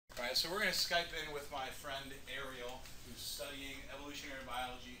Alright, so we're going to Skype in with my friend Ariel, who's studying evolutionary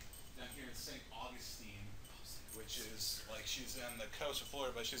biology down here in St. Augustine, which is like she's on the coast of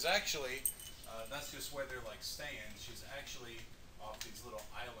Florida, but she's actually, that's just where they're like staying. She's actually off these little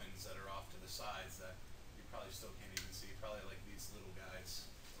islands that are off to the sides that you probably still can't even see, probably like these little guys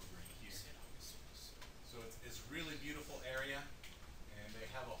over in here. So it's a really beautiful area, and they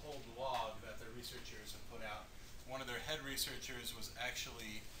have a whole blog that their researchers have put out. One of their head researchers was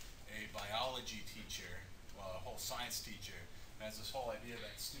actually a biology teacher, well, a whole science teacher, and has this whole idea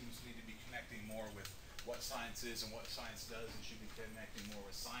that students need to be connecting more with what science is and what science does, and should be connecting more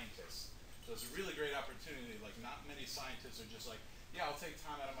with scientists. So it's a really great opportunity. Like, not many scientists are just like, yeah, I'll take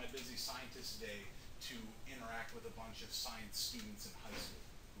time out of my busy scientist day to interact with a bunch of science students in high school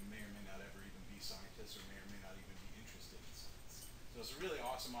who may or may not ever even be scientists or may or may not even be interested in science. So it's a really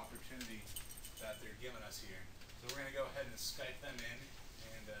awesome opportunity that they're giving us here. So we're going to go ahead and Skype them in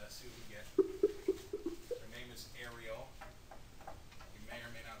and see what we get. Her name is Ariel. You may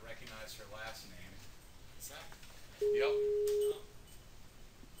or may not recognize her last name. What's that? Yep. Oh.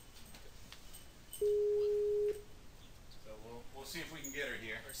 So we'll see if we can get her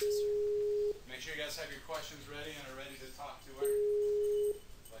here. Her sister. Make sure you guys have your questions ready and are ready to talk to her.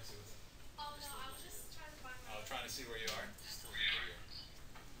 Lexi, what's up? Oh no, I was just trying to find my... Oh, trying to see where you are.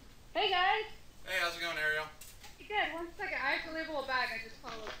 Hey guys! Hey, how's it going, Ariel? Good, 1 second. I have to label a bag. I just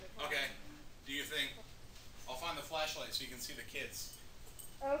followed it. Okay. Do you think... I'll find the flashlight so you can see the kids.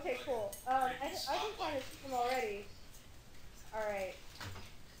 Okay, cool. I can find a system already. Alright.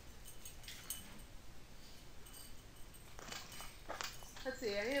 Let's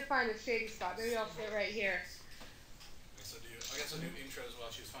see, I need to find a shady spot. Maybe I'll sit right here. Okay, so I guess I'll do intros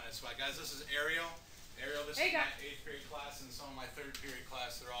while she's finding a spot. Guys, this is Ariel. Ariel, this is my 8th period class and some of my 3rd period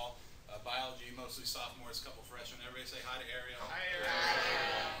class. They're all biology, mostly sophomores, a couple freshmen. Everybody say hi to Ariel. Hi, Ariel.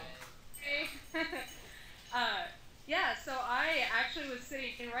 Hey. Yeah, so I actually was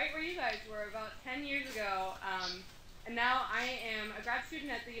sitting right where you guys were about 10 years ago. And now I am a grad student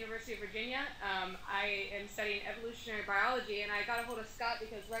at the University of Virginia. I am studying evolutionary biology, and I got a hold of Scott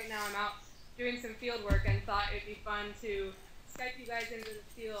because right now I'm out doing some field work and thought it'd be fun to Skype you guys into the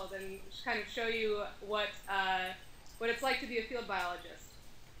field and just kind of show you what it's like to be a field biologist.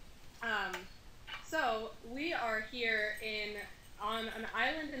 So we are here on an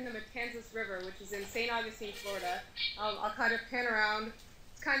island in the Matanzas River, which is in St. Augustine, Florida. I'll kind of pan around.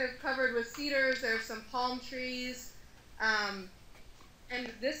 It's kind of covered with cedars. There's some palm trees. And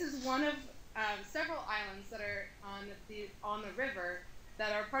this is one of several islands that are on the river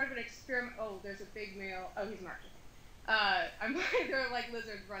that are part of an experiment. Oh, there's a big male. Oh, he's marching. There are like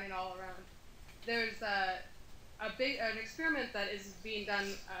lizards running all around. There's an experiment that is being done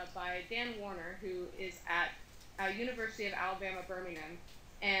by Dan Warner, who is at University of Alabama, Birmingham,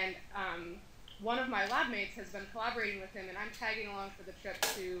 and one of my lab mates has been collaborating with him, and I'm tagging along for the trip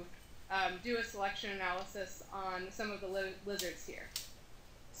to do a selection analysis on some of the lizards here.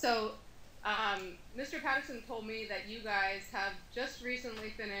 So Mr. Patterson told me that you guys have just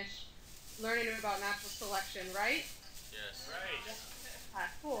recently finished learning about natural selection, right? Yes. Right.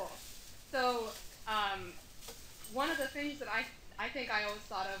 Cool. So one of the things that I think I always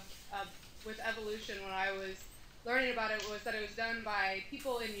thought of with evolution when I was learning about it was that it was done by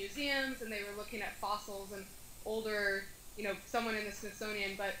people in museums, and they were looking at fossils and older, someone in the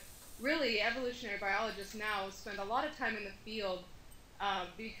Smithsonian. But really, evolutionary biologists now spend a lot of time in the field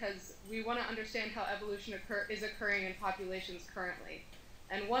because we want to understand how evolution is occurring in populations currently.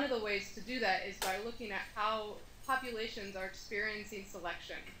 And one of the ways to do that is by looking at how populations are experiencing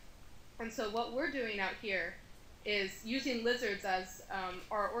selection. And so what we're doing out here is using lizards as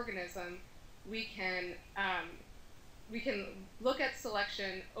our organism. We can look at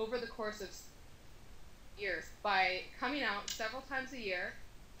selection over the course of years by coming out several times a year,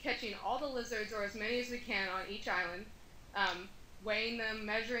 catching all the lizards, or as many as we can, on each island, weighing them,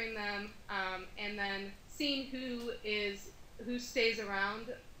 measuring them, and then seeing who stays around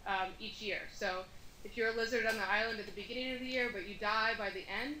each year. So if you're a lizard on the island at the beginning of the year, but you die by the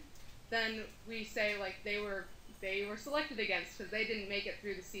end, then we say like they were selected against because they didn't make it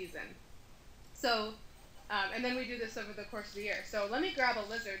through the season. So, and then we do this over the course of the year. So let me grab a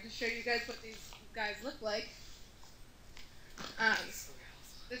lizard to show you guys what these guys look like.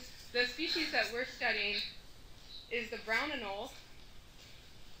 The species that we're studying is the brown anole,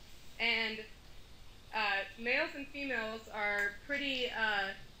 and males and females are pretty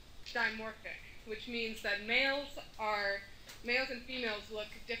dimorphic, which means that males and females look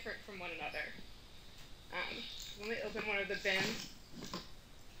different from one another. Let me open one of the bins.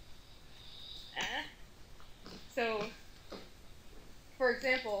 So for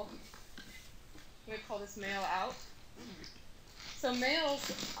example, I'm going to call this male out. So males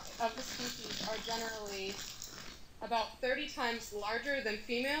of the species are generally about 30 times larger than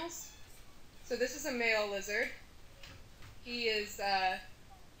females. So this is a male lizard. He's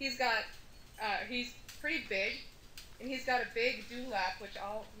pretty big, and he's got a big dewlap, which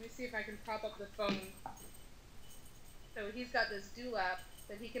let me see if I can prop up the phone. So he's got this dewlap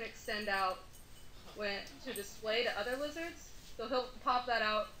that he can extend out to display to other lizards. So he'll pop that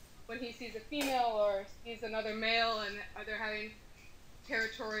out when he sees a female or sees another male and they're having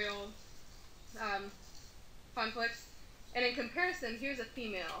territorial conflicts. And in comparison, here's a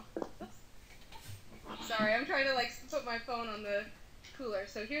female. Oops. Sorry, I'm trying to put my phone on the cooler.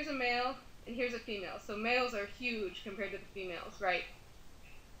 So here's a male and here's a female. So males are huge compared to the females, right?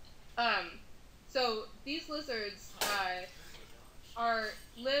 So these lizards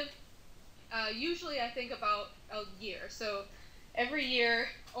live usually, I think, about a year. So every year,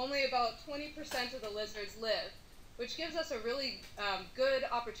 only about 20% of the lizards live, which gives us a really good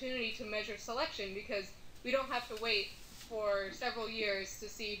opportunity to measure selection because we don't have to wait for several years to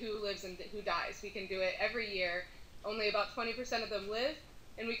see who lives and who dies. We can do it every year. Only about 20% of them live,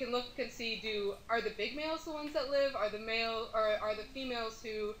 and we can look and see, are the big males the ones that live? Are the females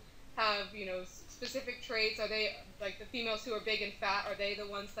who have, specific traits? Are they, like the females who are big and fat, are they the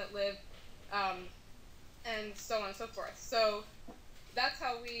ones that live? And so on and so forth. So that's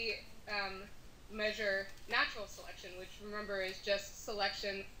how we measure natural selection, which, remember, is just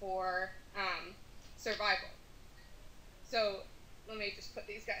selection for survival. So let me just put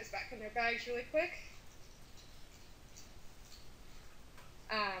these guys back in their bags really quick.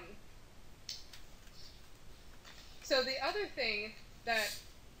 So the other thing that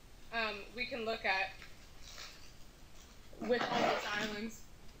we can look at with all these islands,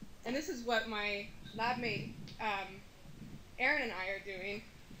 and this is what my lab mate Aaron and I are doing,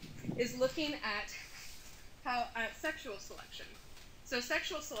 is looking at sexual selection. So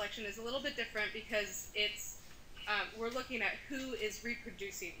sexual selection is a little bit different because we're looking at who is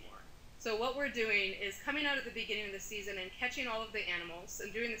reproducing more. So what we're doing is coming out at the beginning of the season and catching all of the animals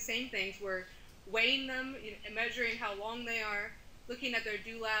and doing the same things. We're weighing them, and measuring how long they are, looking at their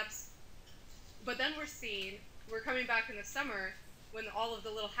dewlaps. But then we're coming back in the summer when all of the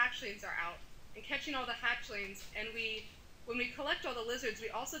little hatchlings are out and catching all the hatchlings. And when we collect all the lizards, we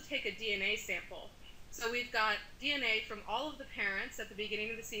also take a DNA sample. So we've got DNA from all of the parents at the beginning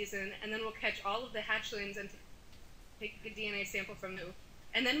of the season, and then we'll catch all of the hatchlings and take a DNA sample from them.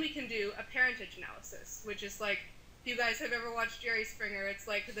 And then we can do a parentage analysis, which is like, if you guys have ever watched Jerry Springer, it's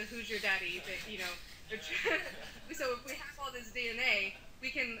like the Who's Your Daddy, so if we have all this DNA, we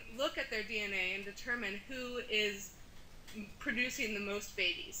can look at their DNA and determine who is producing the most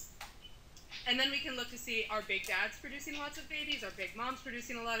babies. And then we can look to see, are big dads producing lots of babies? Are big moms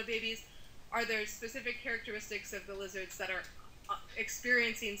producing a lot of babies? Are there specific characteristics of the lizards that are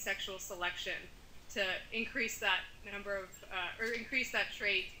experiencing sexual selection to increase that number of, or increase that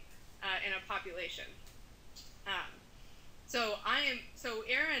trait in a population? So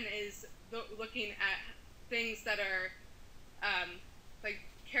Aaron is looking at things that are like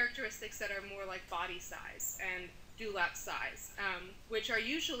characteristics that are more like body size and dewlap size, which are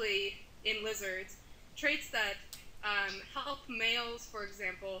usually in lizards traits that help males, for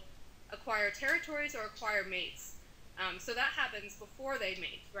example, acquire territories or acquire mates. So that happens before they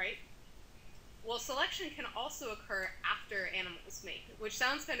mate, right? Well, selection can also occur after animals mate, which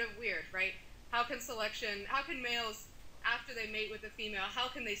sounds kind of weird, right? How can males, after they mate with a female, how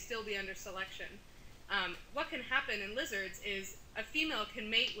can they still be under selection? What can happen in lizards is a female can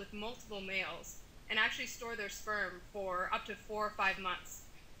mate with multiple males and actually store their sperm for up to 4 or 5 months.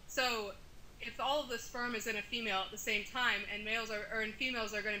 So if all of the sperm is in a female at the same time and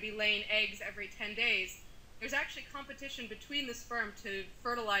females are going to be laying eggs every 10 days, there's actually competition between the sperm to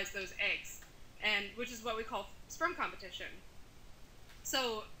fertilize those eggs, which is what we call sperm competition.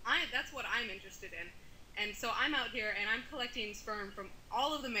 So that's what I'm interested in. And so I'm out here and I'm collecting sperm from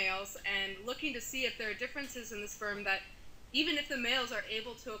all of the males and looking to see if there are differences in the sperm that, even if the males are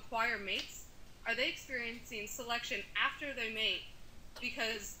able to acquire mates, are they experiencing selection after they mate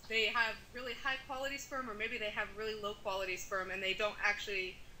because they have really high quality sperm, or maybe they have really low quality sperm and they don't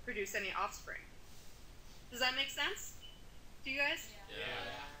actually produce any offspring. Does that make sense to you guys?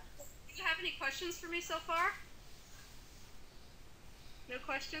 Yeah. Do you have any questions for me so far? No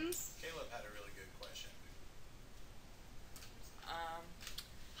questions? Caleb had a really good question.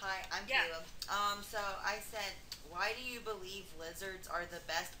 Hi, I'm Caleb. So I said, why do you believe lizards are the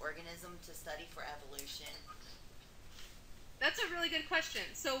best organism to study for evolution? That's a really good question.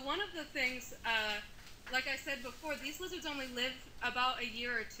 So one of the things like I said before, these lizards only live about a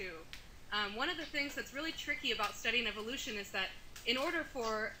year or two. One of the things that's really tricky about studying evolution is that in order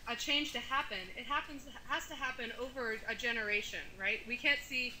for a change to happen, has to happen over a generation, right? We can't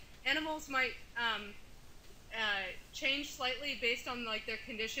see, animals might change slightly based on like their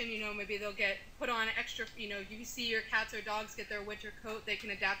condition. You know, maybe they'll get put on extra, you know, you see your cats or dogs get their winter coat, they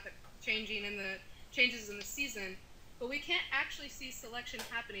can adapt the changes in the season. But we can't actually see selection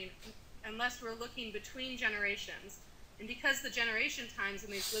happening unless we're looking between generations. And because the generation times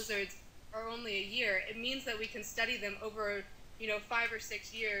in these lizards are only a year, it means that we can study them over, you know, 5 or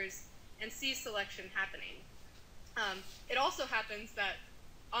 6 years and see selection happening. It also happens that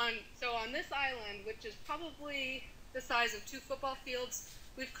on this island, which is probably the size of 2 football fields,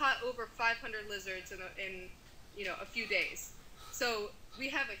 we've caught over 500 lizards in you know, a few days. So we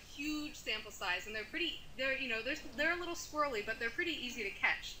have a huge sample size, and they're a little squirrely, but they're pretty easy to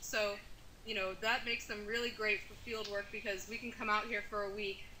catch. So, you know, that makes them really great for field work because we can come out here for a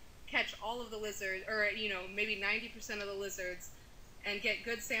week, catch all of the lizards, or, you know, maybe 90% of the lizards, and get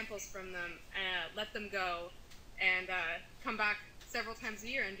good samples from them, let them go, and come back several times a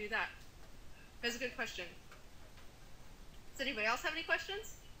year and do that. That's a good question. Does anybody else have any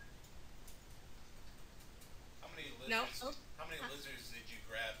questions? How many lizards? No? Oh. How many lizards did you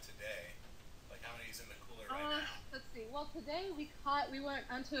grab today? Like, how many is in the cooler right now? Let's see. Well, today we went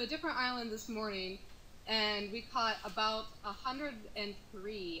onto a different island this morning, and we caught about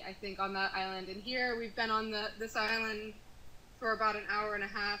 103, I think, on that island. And here we've been on this island for about an hour and a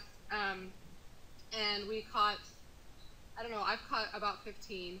half, and we caught, I don't know, I've caught about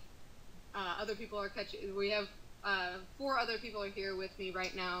 15. Other people are catching. We have 4 other people are here with me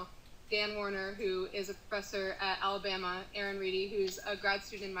right now. Dan Warner, who is a professor at Alabama, Aaron Reedy, who's a grad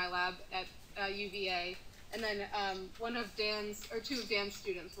student in my lab at UVA, and then 2 of Dan's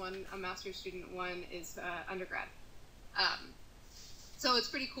students, one a master's student, one is undergrad. So it's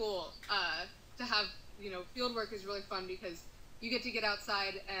pretty cool to have, you know, field work is really fun because you get to get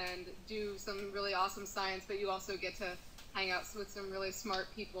outside and do some really awesome science, but you also get to hang out with some really smart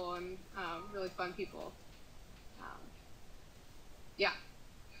people and really fun people. Yeah.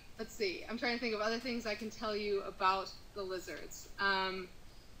 Let's see. I'm trying to think of other things I can tell you about the lizards.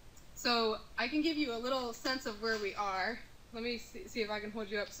 So I can give you a little sense of where we are. Let me see if I can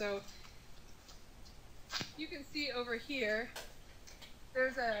hold you up. So you can see over here,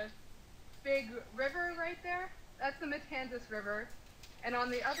 there's a big river right there. That's the Matanzas River. And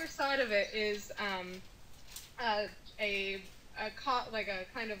on the other side of it is a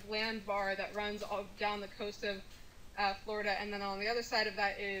kind of land bar that runs all down the coast of Florida, and then on the other side of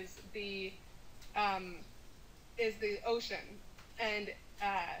that is the ocean, and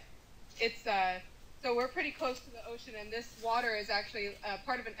so we're pretty close to the ocean, and this water is actually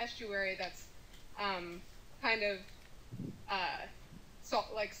part of an estuary that's kind of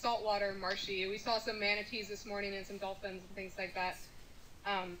saltwater marshy. We saw some manatees this morning and some dolphins and things like that.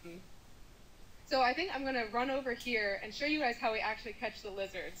 So I think I'm going to run over here and show you guys how we actually catch the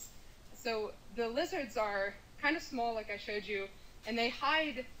lizards. So the lizards are kind of small, like I showed you, and they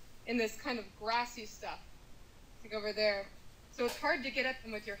hide in this kind of grassy stuff. Like over there. So it's hard to get at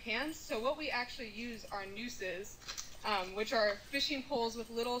them with your hands. So what we actually use are nooses, which are fishing poles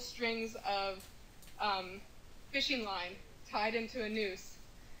with little strings of fishing line tied into a noose.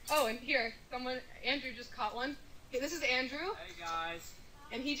 Oh, and here, Andrew just caught one. Hey, this is Andrew. Hey guys.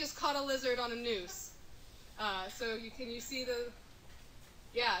 And he just caught a lizard on a noose. So can you see the?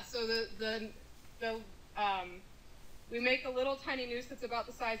 Yeah. So we make a little tiny noose that's about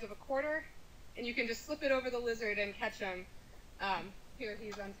the size of a quarter, and you can just slip it over the lizard and catch him. Here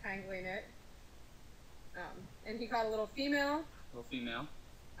he's untangling it. And he caught a little female. Little female.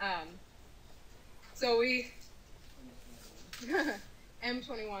 So we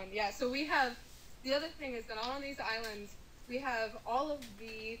M21. Yeah. So we have. The other thing is that on these islands, we have all of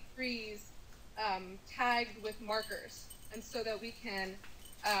the trees tagged with markers, and so that we can,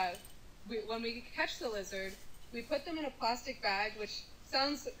 when we catch the lizard, we put them in a plastic bag, which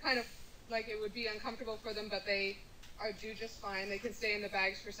sounds kind of like it would be uncomfortable for them, but they do just fine. They can stay in the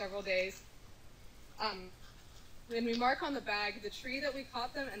bags for several days. When we mark on the bag the tree that we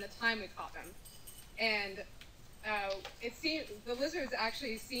caught them and the time we caught them, and the lizards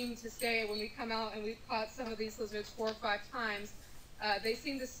actually seem to stay when we come out, and we've caught some of these lizards 4 or 5 times. They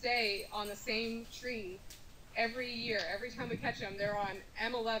seem to stay on the same tree every year. Every time we catch them, they're on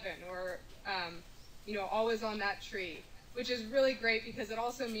M11 or, always on that tree, which is really great because it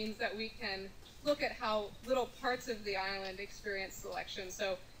also means that we can look at how little parts of the island experience selection.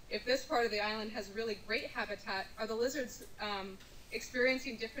 So if this part of the island has really great habitat, are the lizards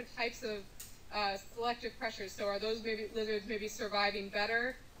experiencing different types of selective pressures. So are those lizards maybe surviving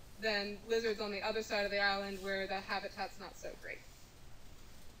better than lizards on the other side of the island where the habitat's not so great?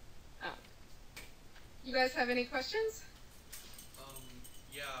 You guys have any questions?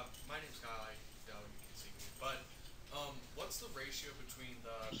 Yeah, my name's Kyle. I doubt you can see me. But what's the ratio between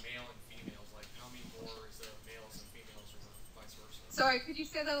the male and females? Like, how many more is there males and females, or vice versa? Sorry, could you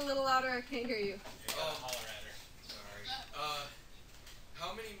say that a little louder? I can't hear you. Holler at her. Sorry.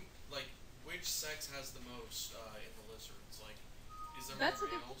 How many, like, which sex has the most in the lizards? Like, is there That's a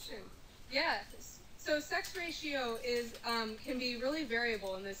more good males? question. Yeah. So sex ratio is can be really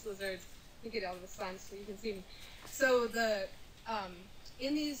variable in this lizard. Let me get out of the sun so you can see me. So the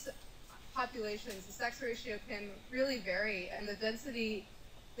in these populations, the sex ratio can really vary, and the density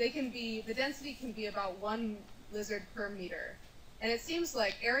can be about 1 lizard per meter. And it seems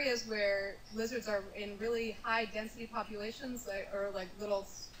like areas where lizards are in really high density populations, or little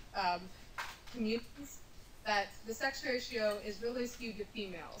communities, that the sex ratio is really skewed to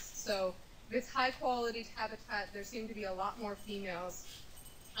females. So if it's high quality habitat, there seem to be a lot more females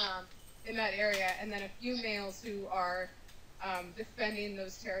in that area, and then a few males who are defending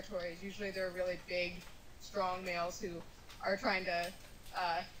those territories. Usually they're really big, strong males who are trying to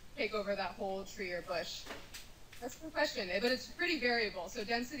take over that whole tree or bush. That's the question, but it's pretty variable. So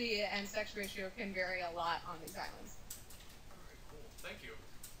density and sex ratio can vary a lot on these islands. All right, cool. Thank you.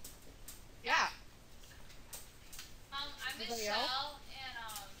 Yeah. I'm Anybody Michelle, else? and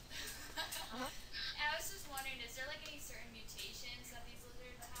and I was just wondering, is there like any certain mutations that these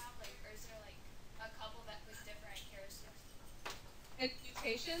lizards have, like, or is there like a couple that with different characteristics? And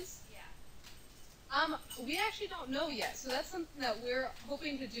mutations? Yeah. We actually don't know yet. So that's something that we're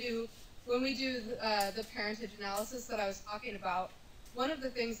hoping to do when we do the parentage analysis that I was talking about. One of the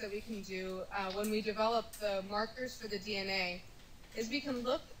things that we can do when we develop the markers for the DNA is we can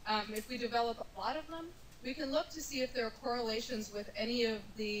look, if we develop a lot of them, we can look to see if there are correlations with any of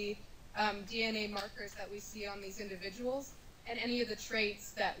the DNA markers that we see on these individuals and any of the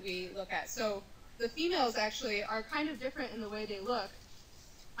traits that we look at. So the females actually are kind of different in the way they look.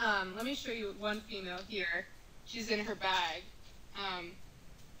 Let me show you one female here. She's in her bag.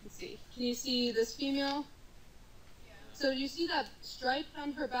 Let's see. Can you see this female? Yeah. So you see that stripe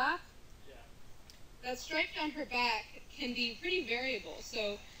on her back? Yeah. That stripe on her back can be pretty variable.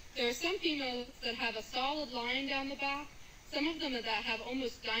 So there are some females that have a solid line down the back, some of them that have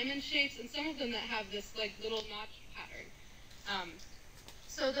almost diamond shapes, and some of them that have this like little notch pattern.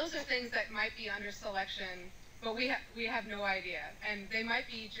 So those are things that might be under selection, but we have no idea, and they might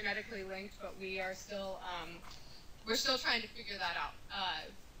be genetically linked, but we're still trying to figure that out.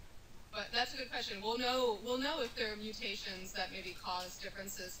 But that's a good question. We'll know if there are mutations that maybe cause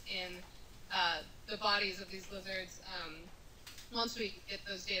differences in the bodies of these lizards once we get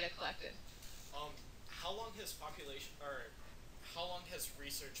those data collected. How long has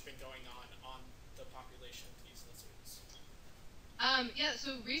research been going on the population of these lizards? Yeah,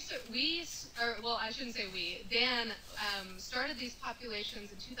 so I shouldn't say we. Dan started these populations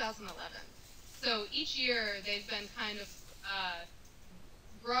in 2011. So each year they've been kind of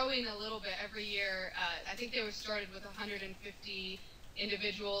growing a little bit every year. I think they were started with 150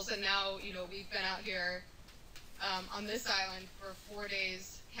 individuals, and now we've been out here on this island for 4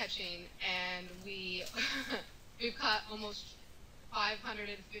 days catching, and we've caught almost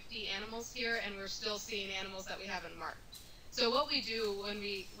 550 animals here, and we're still seeing animals that we haven't marked. So what we do when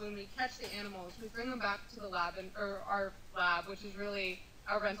we catch the animals, we bring them back to the lab, or our lab, which is really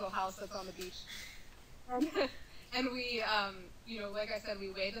our rental house that's on the beach. And we, like I said,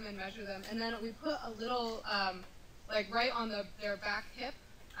 we weigh them and measure them, and then we put a little, like right on their back hip.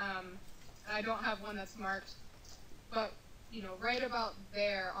 I don't have one that's marked, but right about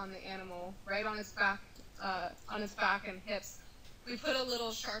there on the animal, right on its back and hips, we put a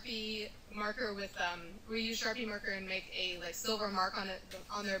little Sharpie marker with we use Sharpie marker and make a silver mark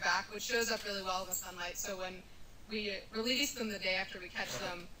on their back, which shows up really well in the sunlight. So when we release them the day after we catch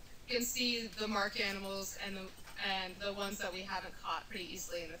them, you can see the marked animals and the ones that we haven't caught pretty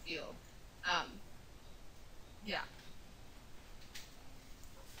easily in the field. Yeah.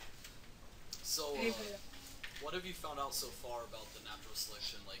 So, what have you found out so far about the natural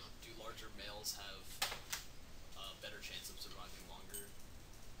selection? Like, do larger males have a better chance of surviving longer?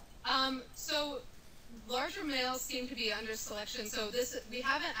 So larger males seem to be under selection. So we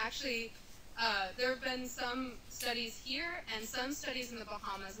haven't actually. There have been some studies here and some studies in the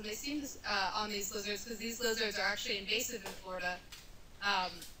Bahamas, and they seem to on these lizards, because these lizards are actually invasive in Florida.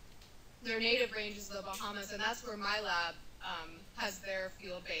 Their native range is the Bahamas, and that's where my lab has their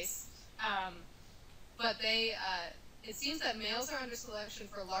field base. But it seems that males are under selection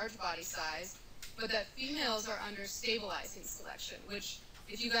for large body size, but that females are under stabilizing selection, which,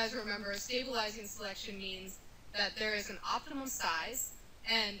 if you guys remember, stabilizing selection means that there is an optimum size,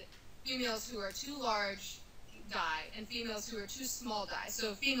 and females who are too large die, and females who are too small die.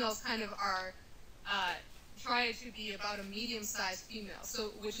 So females kind of are trying to be about a medium-sized female,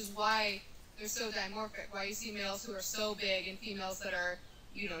 so which is why they're so dimorphic, why you see males who are so big and females that are,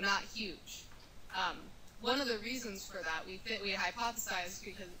 not huge. One of the reasons for that, we hypothesize,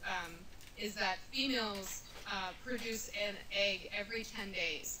 because is that females produce an egg every 10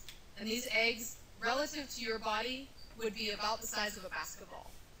 days. And these eggs, relative to your body, would be about the size of a basketball.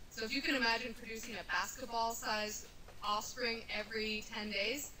 So if you can imagine producing a basketball-sized offspring every 10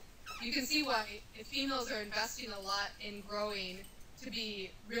 days, you can see why, if females are investing a lot in growing to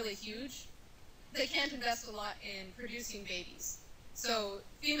be really huge, they can't invest a lot in producing babies. So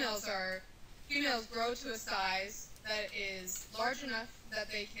females grow to a size that is large enough that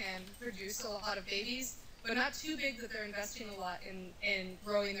they can produce a lot of babies, but not too big that they're investing a lot in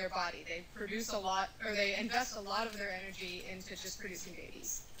growing their body. They produce a lot, or they invest a lot of their energy into just producing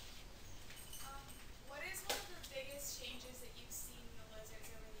babies. What is one of the biggest changes that you've seen in the lizards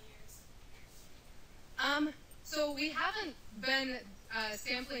over the years? So we haven't been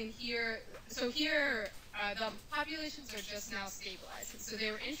sampling here. So here, the populations are just now stabilizing. So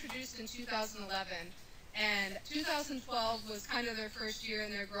they were introduced in 2011, and 2012 was kind of their first year,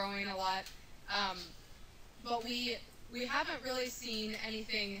 and they're growing a lot. But we haven't really seen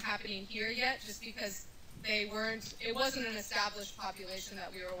anything happening here yet, just because it wasn't an established population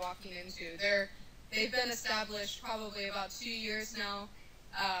that we were walking into. They've been established probably about 2 years now,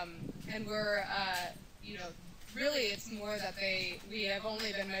 and we're, really it's more that we have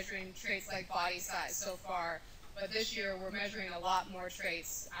only been measuring traits like body size so far, but this year we're measuring a lot more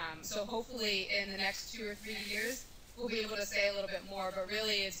traits. So hopefully in the next 2 or 3 years, we'll be able to say a little bit more, but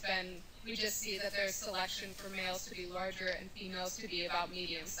really we just see that there's selection for males to be larger and females to be about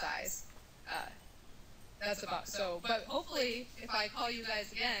medium size. But hopefully, if I call you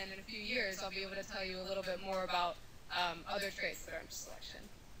guys again in a few years, I'll be able to tell you a little bit more about other traits that are under selection.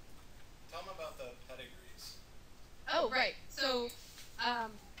 Tell them about the pedigrees. Oh, right. So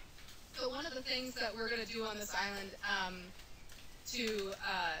one of the things that we're going to do on this island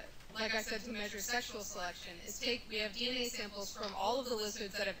like I said, to measure sexual selection is we have DNA samples from all of the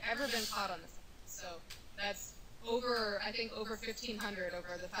lizards that have ever been caught on this island. So that's I think over 1,500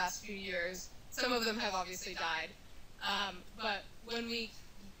 over the past few years. Some of them have obviously died. But when we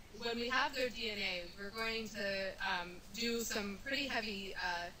have their DNA, we're going to do some pretty heavy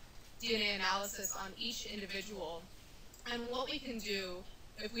DNA analysis on each individual. And what we can do,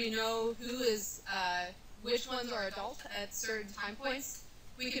 if we know which ones are adult at certain time points,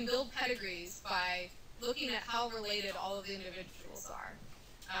 we can build pedigrees by looking at how related all of the individuals are.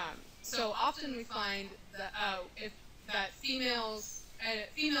 So often we find that females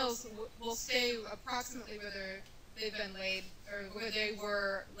will stay approximately where they've been laid, or where they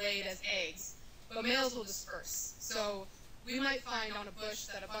were laid as eggs, but males will disperse. So we might find on a bush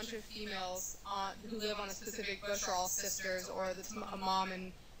that a bunch of females who live on a specific bush are all sisters, or it's a mom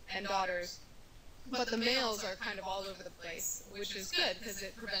and daughters. But the males are kind of all over the place, which is good because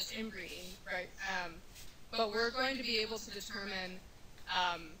it prevents inbreeding, right? But we're going to be able to determine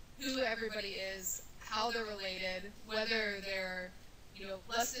who everybody is, how they're related, whether they're,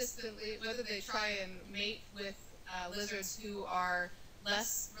 less distantly, whether they try and mate with lizards who are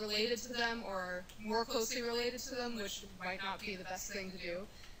less related to them or more closely related to them, which might not be the best thing to do.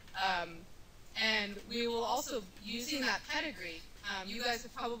 And we will also, using that pedigree, you guys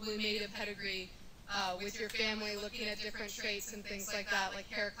have probably made a pedigree with your family, looking at different traits and things like that, like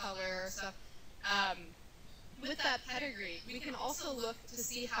hair color or stuff. With that pedigree, we can also look to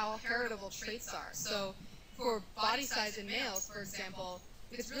see how heritable traits are. So for body size in males, for example,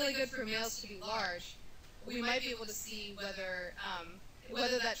 it's really good for males to be large. We might be able to see whether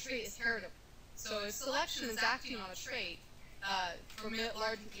that trait is heritable. So if selection is acting on a trait,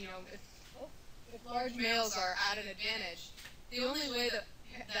 if large males are at an advantage, the only way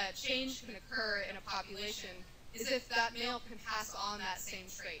that change can occur in a population is if that male can pass on that same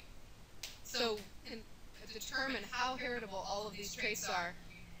trait. So can determine how heritable all of these traits are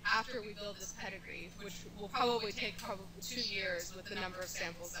after we build this pedigree, which will probably take 2 years with the number of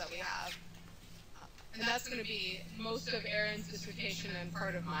samples that we have. And that's going to be most of Aaron's dissertation and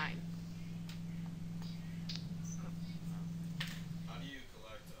part of mine. How do you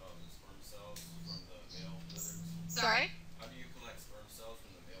collect sperm cells from the male lizards? Sorry? How do you collect sperm cells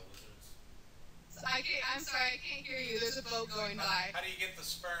from the male lizards? So I'm sorry, I can't hear you. There's a boat going by. How do you get the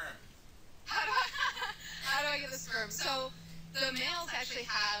sperm? How do I get the sperm? So the males actually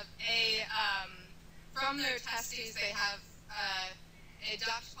have from their testes, they have a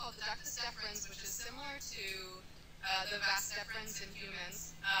duct called the ductus deferens, which is similar to the vas deferens in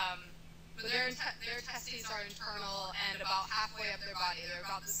humans. But their testes are internal and about halfway up their body. They're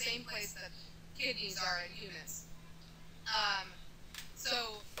about the same place that kidneys are in humans.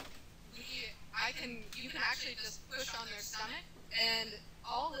 So you can actually just push on their stomach, and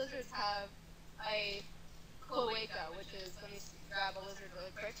all lizards have a cloaca, which is, let me grab a lizard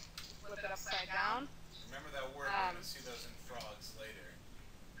really quick, flip it upside down. Remember that word, we're going to see those in frogs later.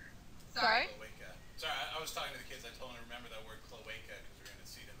 Sorry? Cloaca. Sorry, I was talking to the kids, I told them to remember that word cloaca, because we're going to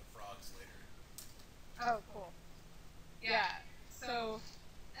see it in the frogs later. Oh, cool. Yeah, so,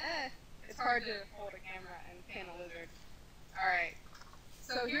 it's hard to hold a camera and pan a lizard. Alright,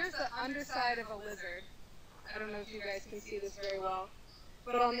 so here's the underside of a lizard. I don't know if you guys can see this very well.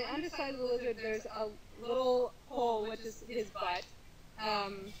 But on the underside of the lizard, there's a little hole, which is his butt.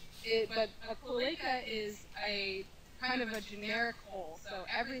 But a cloaca is a kind of a generic hole, so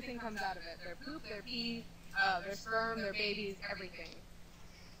everything comes out of it. Their poop, their pee, their sperm, their babies, everything.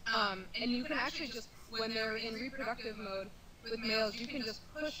 And you can actually just, when they're in reproductive mode with males, you can just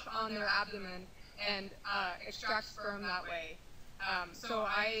push on their abdomen and extract sperm that way. So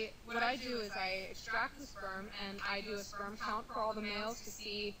what I do is I extract the sperm, and I do a sperm count for all the males to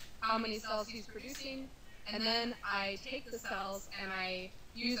see how many cells he's producing, and then I take the cells and I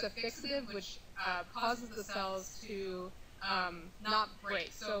use a fixative, which causes the cells to not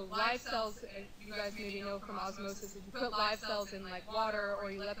break. So live cells, you guys maybe know from osmosis, if you put live cells in like water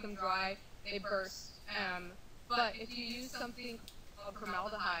or you let them dry, they burst. But if you use something called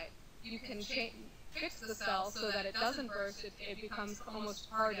formaldehyde, you can fix the cell so that it doesn't burst, it becomes almost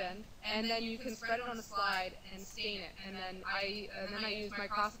hardened, and then you can spread it on a slide and stain it. And then I use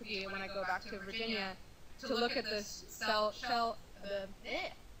microscopy when I go back to Virginia to look at the cell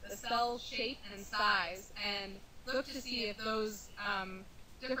shape and size, and look to see if those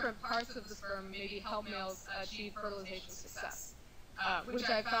different parts of the sperm maybe help males achieve fertilization success. Which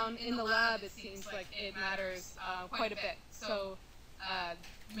I found in the lab, it seems like it matters quite a bit. So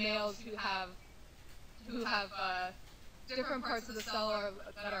males who have different parts of the cell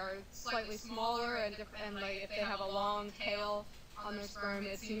that are slightly smaller, and like if they have a long tail on their sperm,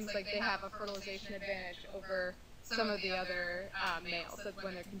 it seems like they have a fertilization advantage over some of the other males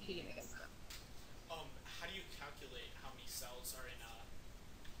when they're competing against them. How do you calculate how many cells are in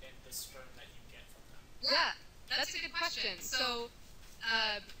the sperm that you get from them? Yeah, that's a good question. So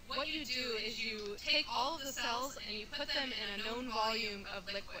what you do is you take all of the cells and you put them in a known volume of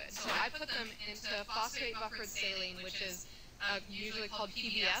liquid. So I put them into phosphate buffered saline, which is usually called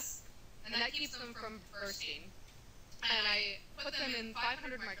PBS, and that keeps them from bursting. And I put them in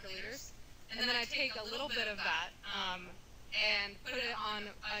 500 microliters, and then I take a little bit of that and put it on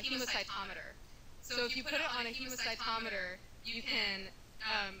a hemocytometer. So if you put it on a hemocytometer, you can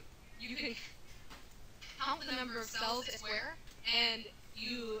count the number of cells it's where, and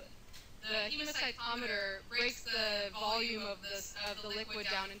the hemocytometer breaks the volume of the liquid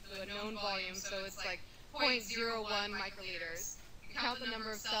down into a known volume, so it's like 0.01 microliters. You count the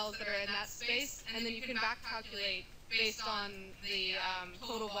number of cells that are in that space, and then you can back calculate based on the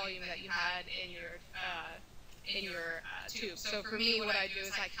total volume that you had in your tube. So for me, what I do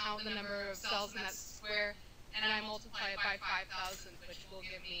is I count the number of cells in that square, and I multiply it by 5,000, which will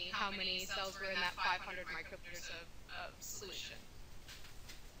give me how many cells were in that 500 microliters of solution.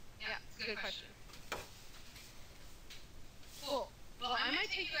 Yeah, it's a good question. Cool. Well, I might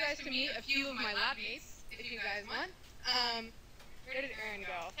take you guys to meet a few of my lab mates, if you guys want. Where did Aaron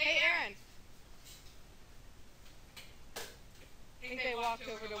go? Hey, Aaron! I think they walked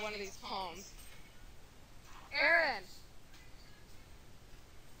over to one of these palms. Aaron!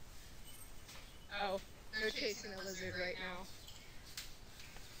 Oh, they're chasing a lizard right now.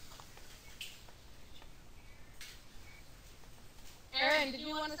 Aaron, did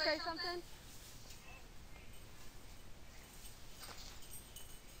you want to say something?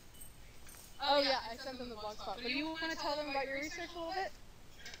 Oh yeah, I sent them the blog spot. But you want to tell them about your research a little bit?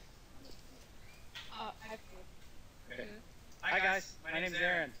 Okay. Hi guys, my name's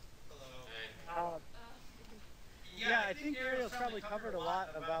Aaron. Hello. Yeah, I think Ariel's probably covered a lot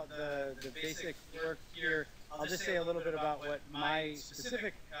about the basic work here. I'll just say a little bit about what my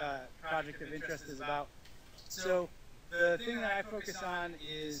specific project of interest is about. So the thing that I focus on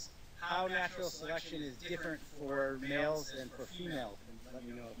is how natural selection is different for males and for females. And let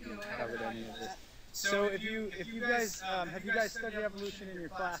me know if you've covered any of this. So if you guys have you guys studied evolution in your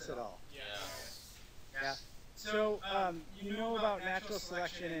class at all? Yeah. So you know about natural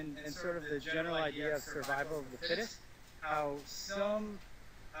selection and sort of the general idea of survival of the fittest. how some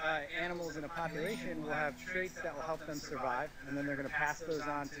animals in a population will have traits that will help them survive, and then they're going to pass those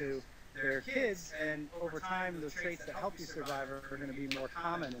on to their kids, and over time those traits that help you survive are going to be more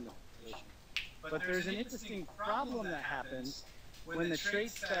common in the population. But there's an interesting problem that happens when the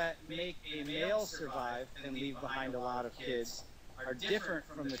traits that make a male survive and leave behind a lot of kids are different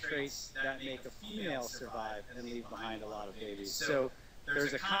from the traits that make a female survive and leave behind a lot of babies. So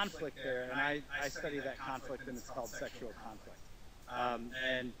there's a conflict there, and I study that conflict, and it's called sexual conflict.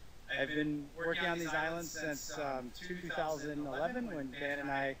 And I've been working on these islands since 2011 when Dan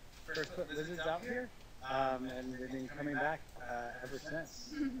and I first put lizards out here, and we've been coming back ever since.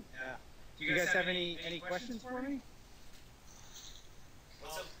 Yeah. Do you guys have any questions for me?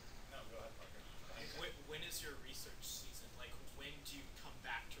 What's up? No, go ahead, Parker. When is your research season? Like, when do you come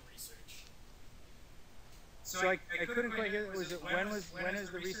back to research? So I couldn't quite hear. Was it when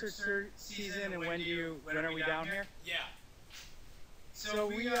is the research season, and when are we down here? Yeah. So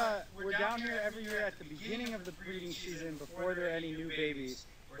we're down here every year at the beginning of the breeding season before there are any new babies.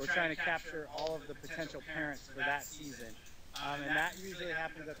 We're trying to capture all of the potential parents for that season. And that usually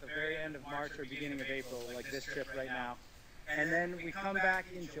happens at the very end of March or beginning of April, like this trip right now. And then we come back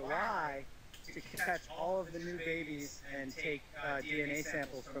in July to catch all of the new babies and take DNA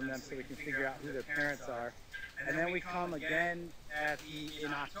samples from them so we can figure out who their parents are. And then we come again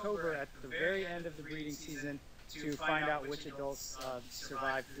in October at the very end of the breeding season to find out which adults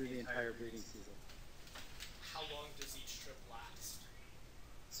survive through the entire breeding season. How long does each trip last?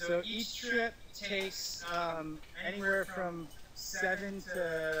 So each trip takes anywhere from 7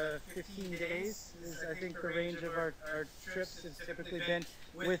 to 15 days is I think the range of our trips has typically been.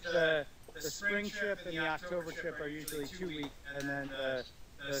 With the spring trip and the October trip are usually 2 weeks, and then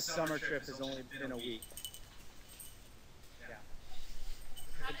the summer trip has only been a week. Yeah.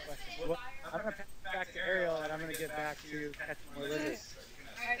 Good question. Well, I'm going to pass back to Ariel, and I'm going to get back to catching more lizards.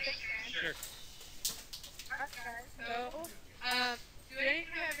 Alright, thanks, Aaron. Sure. Okay, so, do any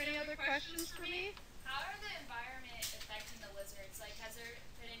of you have any other questions for me? How are the environment affecting the lizards? Like, has there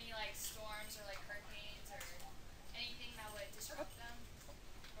been any like storms or like hurricanes or anything that would disrupt them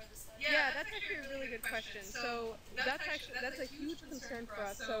or the study? Yeah, that's actually a really good question. So that's a huge concern for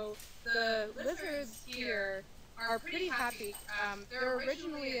us. So the lizards here are pretty happy. They're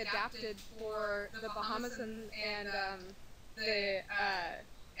originally adapted for the Bahamas and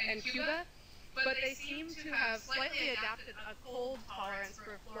Cuba, but they seem to have slightly adapted a cold tolerance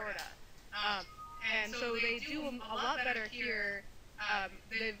for Florida. And so they do a lot better here.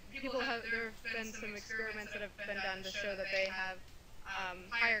 There have been some experiments that have been done to show that they have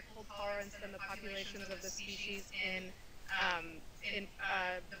higher cold tolerance than the populations of the species in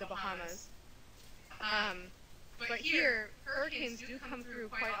the Bahamas. But here, hurricanes do come through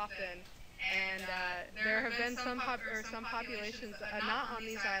quite often, and there have been some populations, not on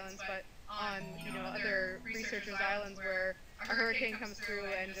these islands, but on other researchers' islands, where a hurricane comes through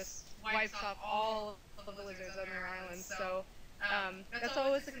and just wipes off all of the lizards on their islands. So that's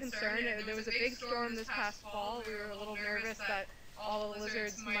always a concern. There was a big storm this past fall. We were a little nervous that all the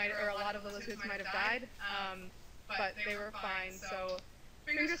lizards a lot of the lizards might have died, but they were fine. So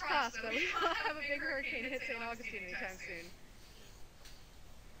fingers crossed that we will have a big hurricane hit St. Augustine anytime soon.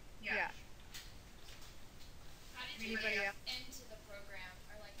 Yeah. How did you get into the program,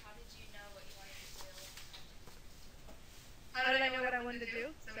 or like how did you know what you wanted to do? How did I know what I wanted to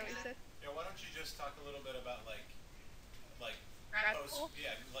do? Is that what you said? Yeah, why don't you just talk a little bit about like Grad school?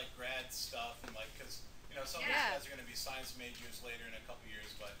 yeah, like grad stuff, and like, because some of these guys are going to be science majors later in a couple years,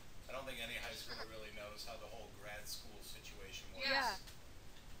 but I don't think any high schooler really knows how the whole grad school situation works. Yeah.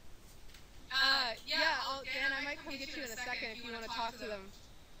 Dan, I might come get you in a second if you want to talk to them.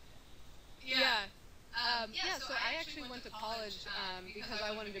 Yeah. So I actually went to college because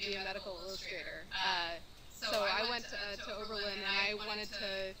I wanted to be a medical illustrator. So I went to Oberlin, and I wanted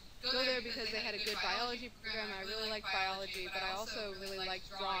to go there because they had a good biology program. I really liked biology, but I also really liked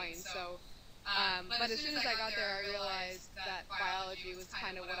drawing. So, but as soon as I got there, I realized that biology was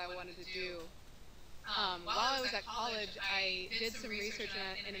kind of what I wanted to do. While I was at college, I did some research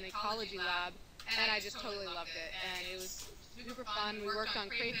in an ecology lab, and I just totally loved it. And it was super fun. We worked on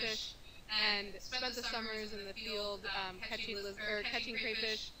crayfish and spent the summers in the field catching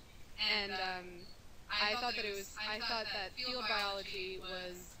crayfish. And I thought that field biology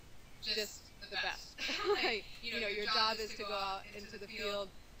was just the best. Your job is to go out into the field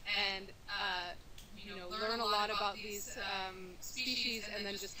and learn a lot about these species, and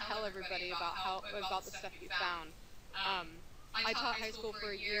then just tell everybody about the stuff you found. I taught high school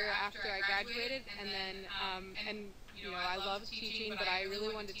for a year after I graduated, and then I loved teaching, but I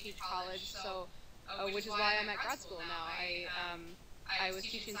really wanted to teach college, so which is why I'm at grad school now. I was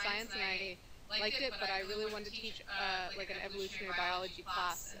teaching science and I liked it, but I really wanted to teach like an evolutionary biology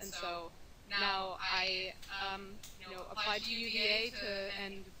class, and so now I applied to UVA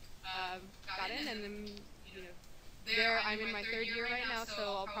and got in, and then there I'm in my third year right now, so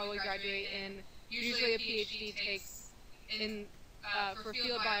I'll probably graduate in. Usually a PhD takes for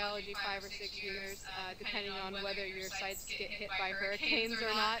field biology 5 or 6 years, depending on whether your sites get hit by hurricanes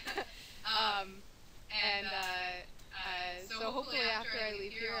or not. So hopefully after I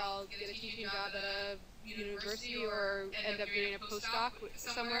leave here, I'll get a teaching job at a university or end up doing a postdoc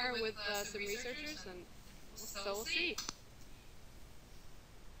somewhere with some researchers, and so we'll see.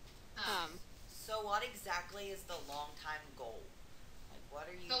 So what exactly is the long-time goal? Like, what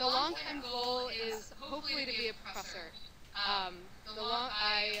are you? The long-time goal is hopefully to be a professor. I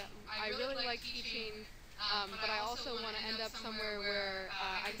really like teaching, but I also want to end up somewhere where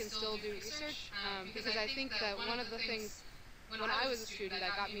I can still do research, because I think that one of the things when I was a student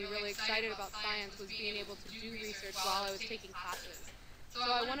that got me really excited about science was being able to do research while I was taking classes. So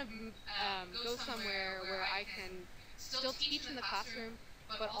I want to go somewhere where I can still teach in the classroom,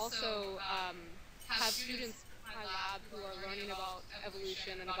 but also have students in my lab who are learning about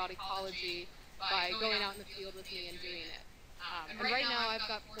evolution and about ecology by going out in the field with me and doing it. And right now I've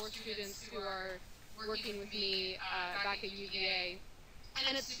got 4 students who are working with me back at UVA,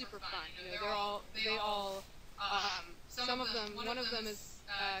 and it's super fun. They all some of them, one of them is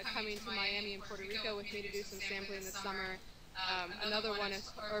coming to Miami and Puerto Rico with me to do some sampling this summer. Another one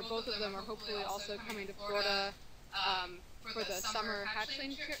is, or both of them are hopefully also coming to Florida for the summer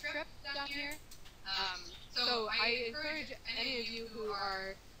hatchling trip down here. So I encourage any of you who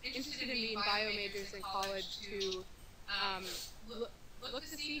are interested in being bio majors in college to look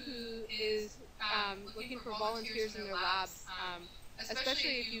to see who is looking for volunteers in their labs,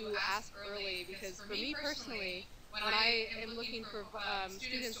 especially if you ask early, because for me personally, when I am looking for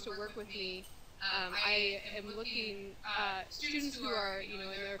students to work with me, I am looking, students who are, in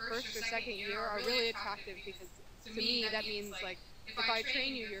their first or second year are really attractive, because to me that means, like, if I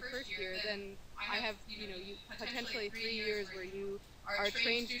train you your first year, then I have, you potentially 3 years where you are a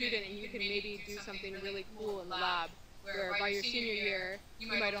trained student and you can maybe do something really cool in the lab, where by your senior year, you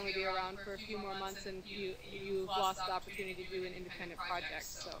might only be around for a few more months and you've lost the opportunity to do an independent project.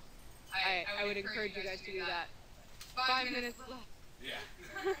 So I would encourage you guys to do that. 5 minutes left. Yeah.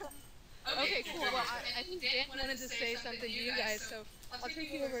 Okay, cool. Well, I think Dan wanted to say something to you guys, so I'll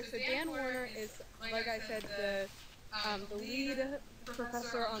take you over. So Dan Warner is, like I said, the lead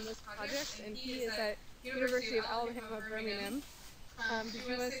professor on this project, and he is at University of Alabama, Birmingham. Did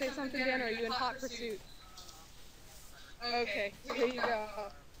you want to say something, Dan, or are you in hot pursuit? Okay, here you go.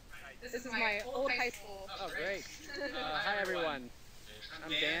 This is my old high school. Oh, great. Hi, everyone.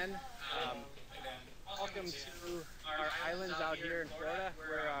 I'm Dan. Welcome to our islands out here in Florida,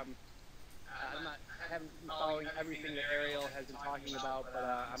 where I haven't been following everything that Ariel has been talking about, but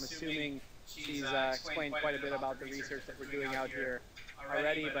I'm assuming she's explained quite a bit about the research that we're doing out here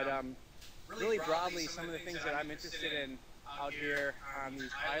already. But really broadly, some of the things that I'm interested in out here on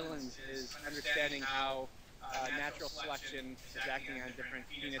these islands is understanding how natural selection is acting on different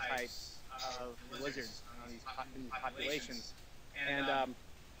phenotypes of lizards in these populations. And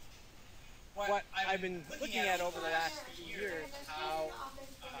what I've been looking at over the last few years is how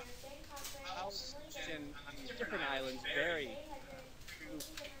selection on these different islands vary through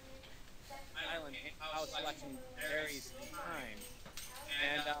island, how selection varies in time.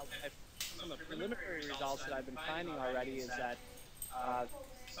 And some of the preliminary results that I've been finding already is that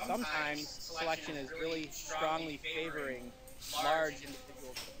sometimes selection is really strongly favoring large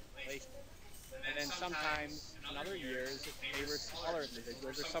individual populations. And then sometimes, in other years, it favors smaller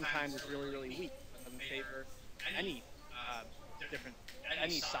individuals, or sometimes it's really, really weak. It doesn't favor any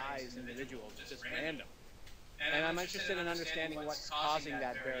any size individuals, it's just random. And I'm interested in understanding what's causing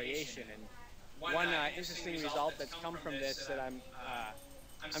that variation. And one interesting result that's come from this that I'm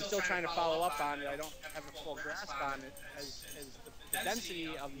still trying to follow up on, that I don't have a full grasp on, is the density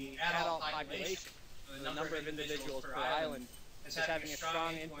of the adult population, the number of individuals per island, is having a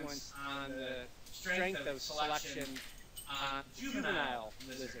strong influence on the strength of selection on juvenile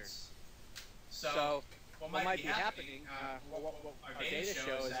lizards. So what might be happening, what our data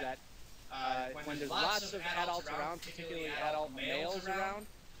show is that when there's lots of adults around, particularly adult males around,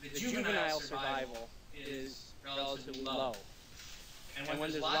 the juvenile survival is relatively low. And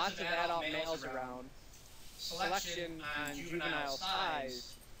when there's lots of adult males around, selection on juvenile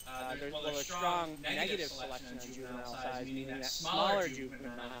size, there's strong negative selection on juvenile size, meaning that smaller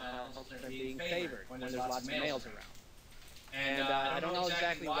juveniles are being favored when there's lots of males around. And I don't know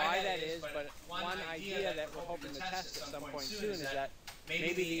exactly why that is, but one idea that we're hoping to test at some point soon is that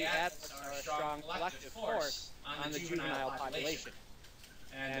maybe the adults are a strong collective force on the juvenile population.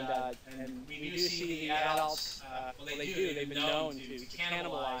 And we do see the adults, well they do, they've been known to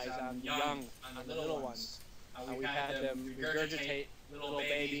cannibalize on the young, on the little ones. We've had them regurgitate little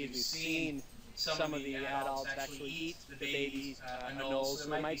babies, we've seen some of the adults actually eat the babies' anoles, so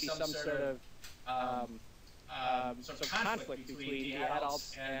there might be some sort of conflict between the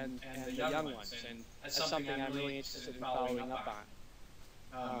adults and the young ones, and that's something I'm really interested in following up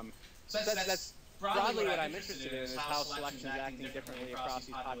on. So that's broadly what I'm interested in, is how selection is acting differently across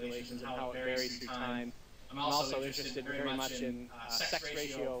these populations and how it varies through time. I'm also interested very much in sex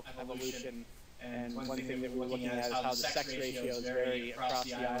ratio evolution, and one thing that we're looking at is how the sex ratios vary across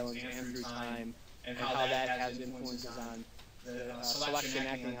the islands and through time, and how that has influences on the selection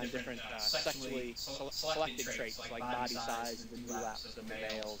acting on different sexually selected traits like body size and the dewlaps of the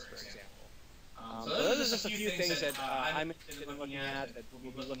males, for example. So those are just a few things that I'm interested in looking at, that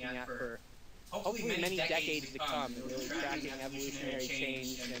we'll be looking at for hopefully many decades to come, and really tracking evolutionary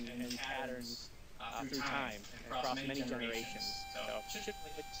change and patterns through time and across many generations. So,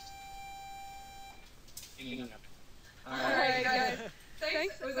 Alright guys,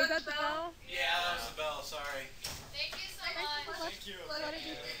 thanks. Was that the bell? Yeah, that was the bell, sorry. Thank you so much. Thank you.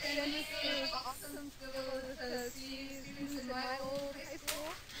 And it was awesome to go to see students in my old high school.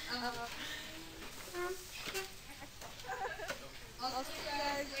 I'll see you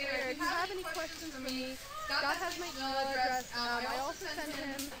guys later. If you have any questions for me, Scott has my email address. I also sent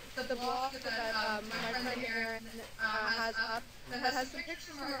him the blog that my friend Aaron has up that has some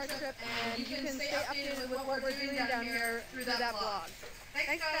pictures from our trip, and you can stay updated with what we're doing down here through that blog.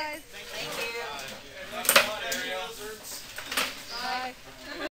 Thanks guys. Thank you. Ariel. Bye.